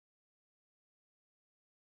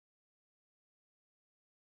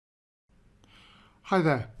Hi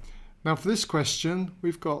there. Now for this question,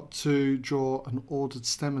 we've got to draw an ordered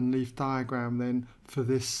stem and leaf diagram then for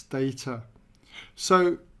this data.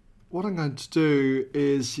 So what I'm going to do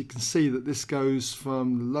is, you can see that this goes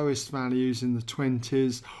from the lowest values in the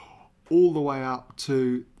 20s all the way up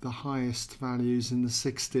to the highest values in the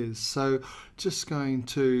 60s. So just going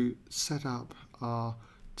to set up our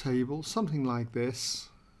table, something like this,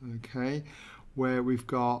 okay, where we've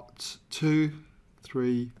got 2,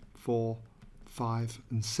 3, 4, 5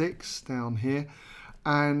 and 6 down here,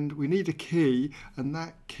 and we need a key, and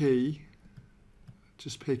that key,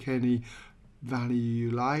 just pick any value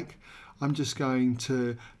you like. I'm just going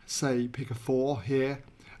to say pick a 4 here,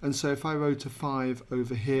 and so if I wrote a 5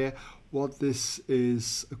 over here, what this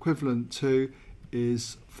is equivalent to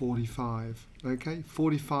is 45. Okay,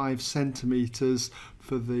 45 centimeters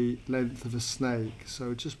for the length of a snake.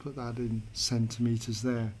 So just put that in centimeters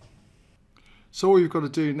there. So all you've got to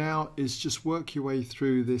do now is just work your way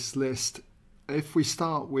through this list. If we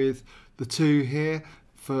start with the 2 here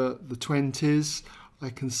for the 20s,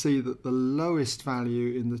 I can see that the lowest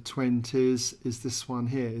value in the 20s is this one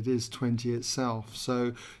here. It is 20 itself,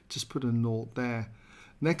 so just put a 0 there.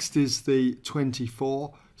 Next is the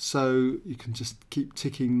 24, so you can just keep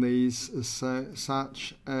ticking these as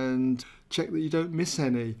such and check that you don't miss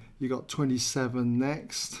any. You got 27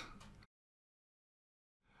 next.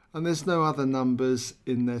 And there's no other numbers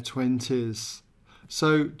in their 20s.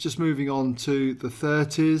 So just moving on to the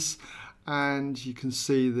 30s, and you can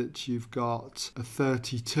see that you've got a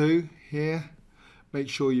 32 here. Make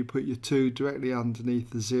sure you put your 2 directly underneath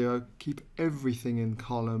the 0. Keep everything in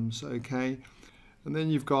columns, okay? And then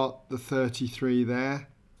you've got the 33 there.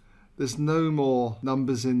 There's no more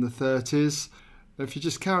numbers in the 30s. Now if you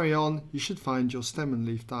just carry on, you should find your stem and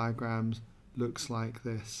leaf diagrams looks like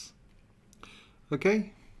this.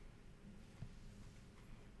 Okay?